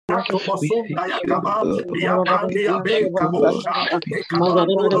Rato Bosunda Yakaba, Yabandia Be Kabosha, Thank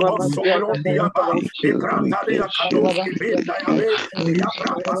Ekabando Bosomron Diaba, you, Ekrantalia Kadoski Binda Yabe,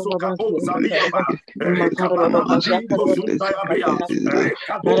 Yabrapaso Kabosa Biaba, Rekabana Adinto Sunda Yabea,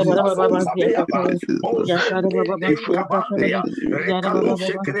 Rekadosa Bosa Beaba, Bozende Kabandea, Rekalo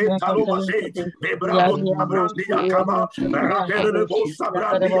Secreta Lomase, Bebrado Brandi Yakaba, Rabele Bosa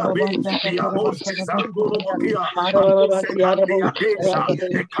Brandia Be, Biabos Zangolo Mokia, Abose Candia Desa,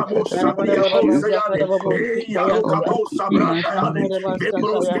 Ekamosa Biabos Yale, Yaloka Bosa Branda Yale,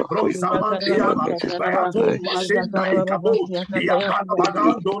 Bebroske Broisa Mandiaba, Bayaton Masenda Ekabo, Yabana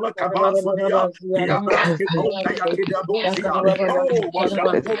Bagando La Cabazudia, Yabraske Ponda Yakida Bosia, oh,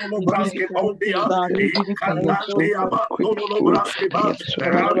 Washantolo Braske Pondia, Candandia Bandolo Braske Ba,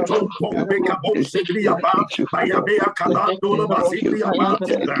 Ranton Pombe Cabo Segriaba, Bayabea Calando Basigriaba,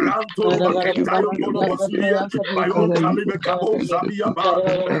 Ranton Baketayo Basuria, Bayon Calibe Cabo Zabiaba,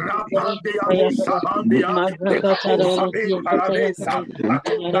 Rapandea Bosabandia, the Cabo Sabe Paradesa,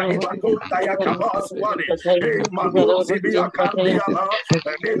 Akonda Ibakonda Yakabasuane, Mando Zibia Candiaba,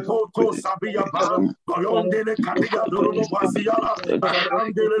 Nekoto Sabiaba, Bayondele Cadia Dolo Basiala,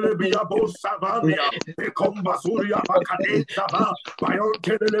 Arandele Biabo Savania, the Combasuria Bacade Saba,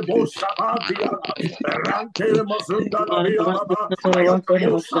 Bayontele Bosabandia, Rantele Mazunda La Bia Baba,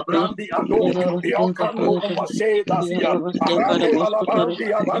 Bayokayo Sabrandi Ado, Yokano Maseda Sia, Arande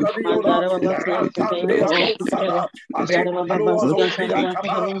Alabandia Banadiola, Rantandea Bosaba, Alekalo Azondia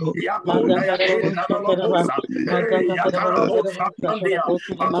Kaba, Yakonda Yakenda Lobosa, Yakarabosa Pandia,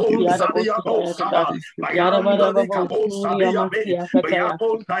 Akonsa Biabosaba, Bayanda de Cabosa Biabe,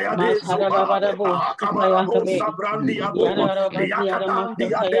 Bayakonda Yadesoba, Akabarabosa Brandiabo,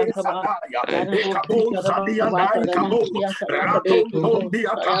 Yakadandia de Sadaya, Ekabosa Diadai Cabo, Raton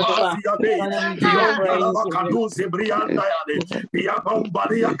Tondia Cabasia de, Yonda Lavacaduze Brianda Yade,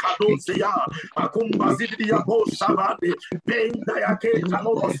 Biabombaria Cadosia, Akumbazidia Bosavade, Benda Yake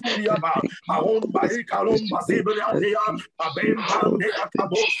Kalova Suriaba, Aon Bari Kalomba Zibriadea, Abembande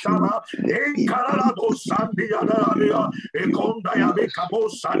Akabosama, Enkarabo Sandia Nadia, Ekonda Yabe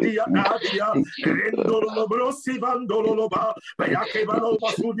Kabosadia Nadia, Rendolo Brosi Vandoloba, Bayakebano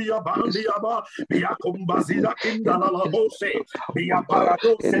Basudia Bandiaba, Biakumbazida Kindala Bose,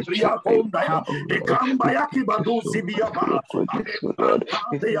 Biaparado Sebria Kondaya, Ekambayaki Baduzi Biaba,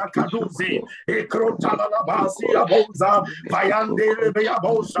 Abembande Akaduzi, Ekrotala Basia Bonza, Bayande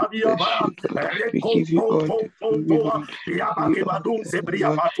Beabosa Biaba, Rekontoa, Biabake Badun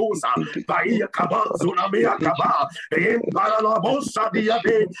Sebria Patusa, Bahia Kabazuna Mea Kaba, Emparala Bosa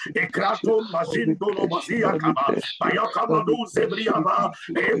Diade, Ekraton Majindolo Basia Kaba, Bayakabadu Sebriaba,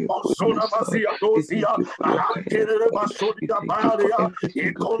 Embosona Basia Dosia, Arantere Basodia Baria,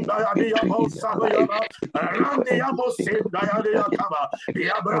 Ekonda Yadia Bosa Bayana, Randia Bosenda Yadia Kaba,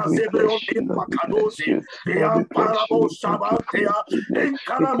 Biabra Zebrio Makadosi, Biamparabo Sabatea,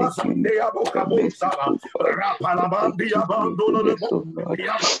 Encaramazandea Bocabosaba, Rapalabandia Bandono de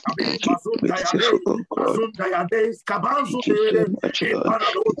Biabacabi, Mazunda Yade, Mazunda Yade, Cabanzo de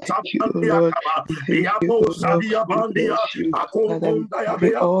Emparado Sabandia Caba, Biabo Sabia Bandia, Acomunda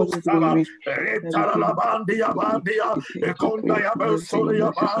Yabea Saba, Retala Bandia Bandia, Econda Yabel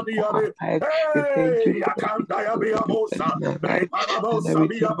Solia Bandia, Yakanda Yabea Bosa, Reparabo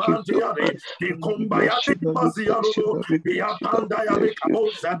Sabia Bandia, Ecombayati Baziano, Biapanda Yabecabo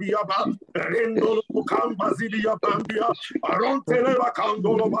Sabiaba, Rendolo Cambazidia Bandia, Aronteleva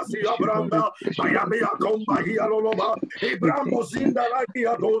Candolo Basia Branda, Mayabea Comba Hialoloba, Ibramo Zinda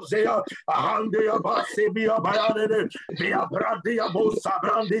Lakia Dosea, Ahandea Basebia Bayane, Bia Brandia Bosa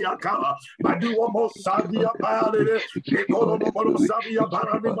Brandia Kama, Madua Mosadia Bayane, Economo Sabia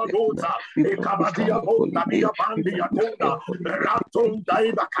Barani Magoza, Ekabadia Bonda Bia Bandia Konda, Raton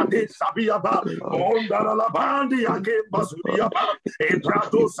Daiba Kade Sabia Ba, Onda la Bandia Basudia Ba,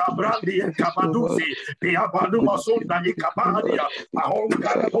 Ebrato Sabrandi and Kabaduzi, Biabaduma Sunda Yikabadia,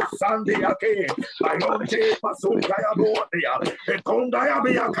 Ahonga Sandia Ke, Ayonte Pasundaya Bodia, Ekondaya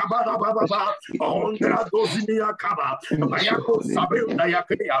Bia Kabada Baba, Ahonga Dozinia Kaba, Mayako Sabunda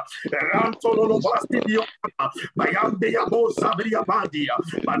Yakea, Rantolo Bastidio, Mayambia Bo Sabria Bandia,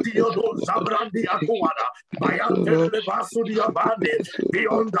 Badio do Zabrandi Akuana, Mayante Basudia Bandi,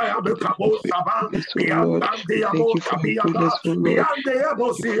 Beyond Diabecabo Saban, Beyond Diabo Cabiana, Beyond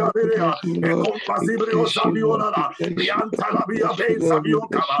Diabosia, Compasibrio Sabiola, Beyond Talabia Bay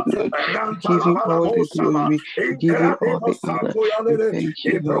Sabiocaba, Rantalababo Saba, Incredible Sangoyale,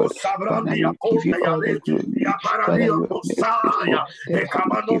 Ebro Sabrandia Condeale, Yaparadia Posaya,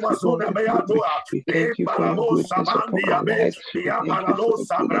 Ecamano Masuna Beatua, Eparabo Sabandia Be, Yaparalo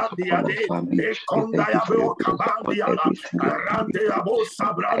Sabrandia De, Econdayabo Cabandiana, Arante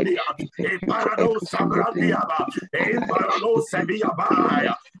Bosa Brandia, e Paradosa Brandiaba, e Paradosa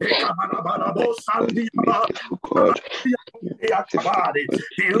Viabaya, e Cabanabana Bosandiaba, e Acabadi,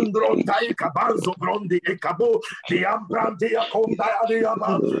 the Undrontai Cabanzo Brondi e Cabo, the Ambrandia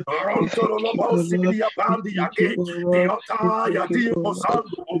Condaiaba, Rontolo Bosidia Bandia, the Otaya di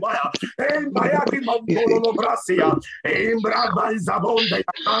Osando Obaya, e Bayaki Mandolo Brasia, e Braba Isabonde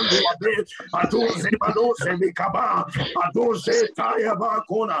Ando Abe, Aduze Manose Vicaba, Aduze Taya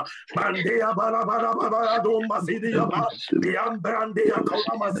Bacona, Mandea Barabara Domasidia, the Ambrandia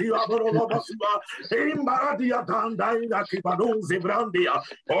Colamazia Borobasua, Imbaradia Tanda Kibaduze Brandia,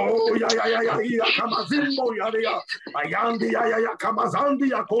 oh ya Kamazimbo Yaria, Ayandi ya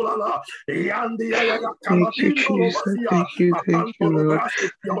Kamazandia Colala, Yandi ya Kamadindo Robasia, Apantolo Brasi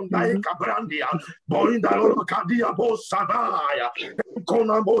Yondai Cabrandia, Boindalo Cadia Bosadaya,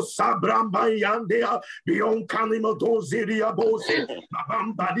 Conamo Sabramba Yandea, Bion Canimo Doziria Bose,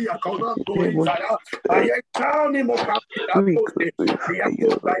 Babambadia Conando Izaya, Ayacanimo Capita Bose,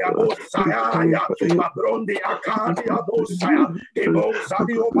 Diacotaya Bosaya, Abrondi Acadia Bosaya,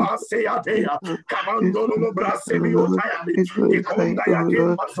 Ebosadio Baseatea, Camandolo Brasebio Tayani, Econdaya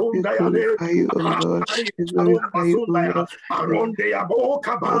Kimbasundaya, Arondea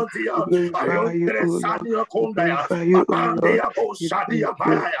Boca Bantia, Ayondre Sadia Condaya, Abandea Bosadia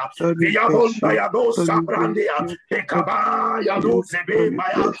Baya, Viabondaya Bosa Brandia, Ekabaya Luce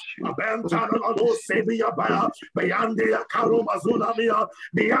Baya, Abentana Lucebia Baya, Bayandia Caroma Zunamia,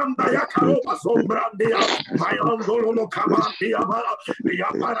 Biandaya Caroma Sombrandia, Mayandolo Camandia Baya, Via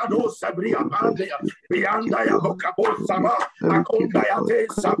Paradosa Bria Bandia, Biandaya Boca Bosama, Acondaya de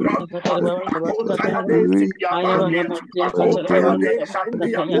Sabra, Acontaya de Sibia Bandia, Acontaya de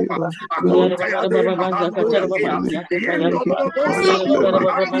Sandia Copa, Acontaya de Mahandia, Yendo Bosa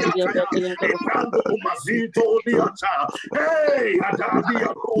Mahandia, Ebrando Mazito Diata, Hey,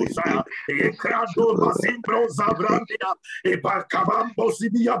 Adadia Rosa, Ecrado Mazimbro Zabrandia, Epacabambo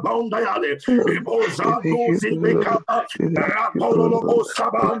Sibia Bondayale, Ebozando Zibecaba, Rapolo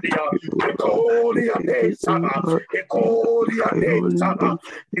Sabandia, Ecolia de Saba, Ecolia de Saba,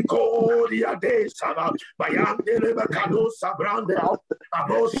 Ecolia de Saba, Bayandele Bacado Sabrandea,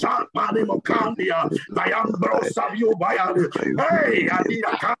 Abosa Panimo Candia, Bayambro Savio Bayade, Hey,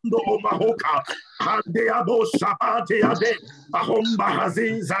 Adia Cando Omahoka, Handea Bosa Patia de, Ahomba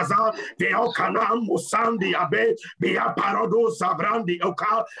Hazin Zaza, Beokanam Musandi Abe, Bia Parado Sabrandi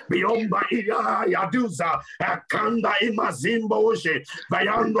Oka, Biomba Ia Yaduza, Akanda Imazimbo Oje,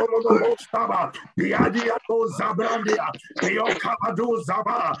 Bayando Staba, Biadia Zabrandia, Biokabadu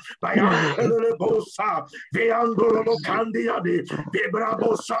Zaba, Bayandele Bosa, Viandolo Candiadi,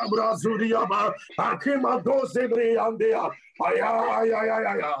 Vibrabo Sabra Zuriaba, Akima Dose Briandea.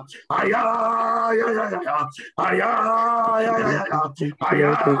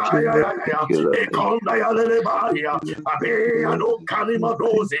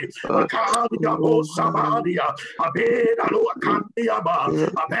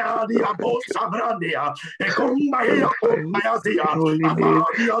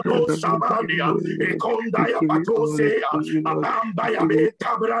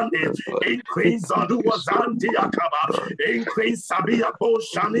 Increase Sabia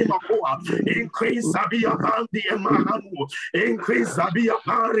Boshani Makoa, increase Sabia Bandi Mahanu, increase Sabia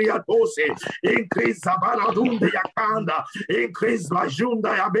Paria Dose, increase Sabaladunda Yakanda, increase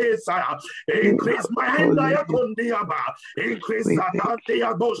Majunda Yabesa, increase Mahenda Yakondiaba, increase Zadante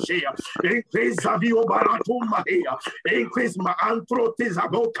Yaboshia, increase Savio Baratuma here, increase Maantro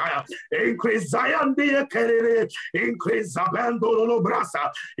Tizaboka, increase Zayandi Kerere, increase Zabando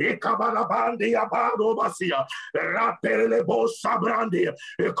Brasa, Ekabarabandi Abado Basia, Rapele Bosa Brandi,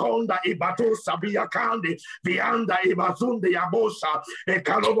 Ekonda Ibatu Sabia Kandi, Vianda Ibazunde Yabosa,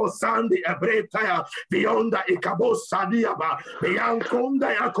 Ekalobo Sandi Ebretaya, Bionda Ikabosa Diaba,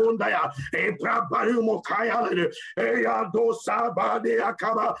 Bianconda Yakondaya, Eprabarumo Kaya, Eadosa Bade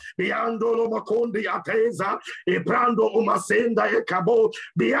Akaba, Biandolo Makondi Ateza, Ebrando Umasenda Ekabo,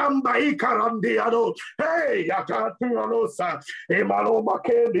 Biamba Ikarandiado, Hey, Yakatuanosa, Emalo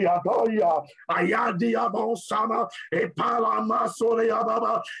Makendi Adoya, Ayadia Bonsama, Epala Masoria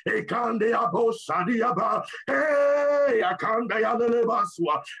Baba, Ekandea Bosadiaba, Hey, Akandea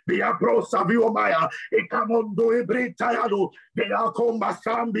Levasua, Biaprosa Viomaya, Ekamondo Ebretayado, Biacomba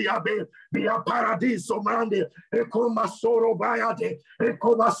Sambia, Bia Paradiso Mande, Ecoma Soro Bayate,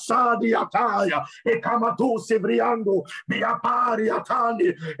 Ecoma Sadi Ataya, Ekamatu Sevriando, Bia Pari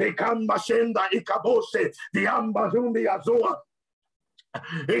Atani, Ekamba Shenda Ekabose, Diamba Zumbi Azoa.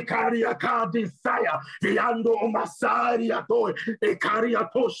 Ekaria Kadisaya, Viando Masaria Toy, Ekaria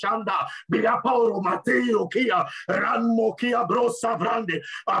Toshanda, Biaporo Mateo Kia, Ranmo Kia Brosa Vrande,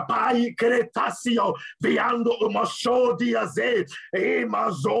 Apai Cretasio, Viando Masho Diaze,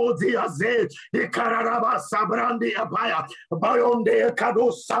 Emazo Diaze, Ekararaba Sabrandi Abaya, Bayonde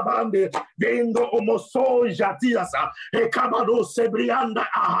Kado Sabande, Vendo Omoso Jatiasa, Ekabado Sebrianda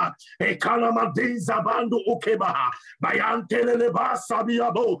Aha, Ekanamadiza Bandu Ukebaha, Bayantele Basa.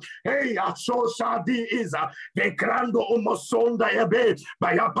 Hey, Asosha di Isa, Vekrando Omosonda Ebe,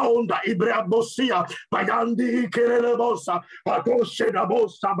 Bayaponda Ibrabosia, Bayandi Kelebosa, Atoshe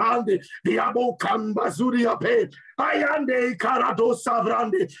Dabosa Bandi, Diabo Cambazuria Pe, Ayande Carado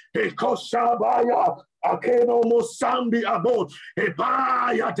Savrandi, Ekoshabaya. Akeno Mosambi Abo,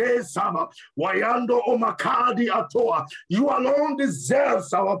 Ebaya de Sama, Wayando Omakadi Atoa. You alone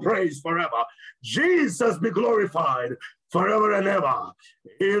deserves our praise forever. Jesus be glorified forever and ever.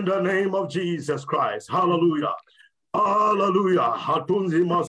 In the name of Jesus Christ. Hallelujah. Hallelujah.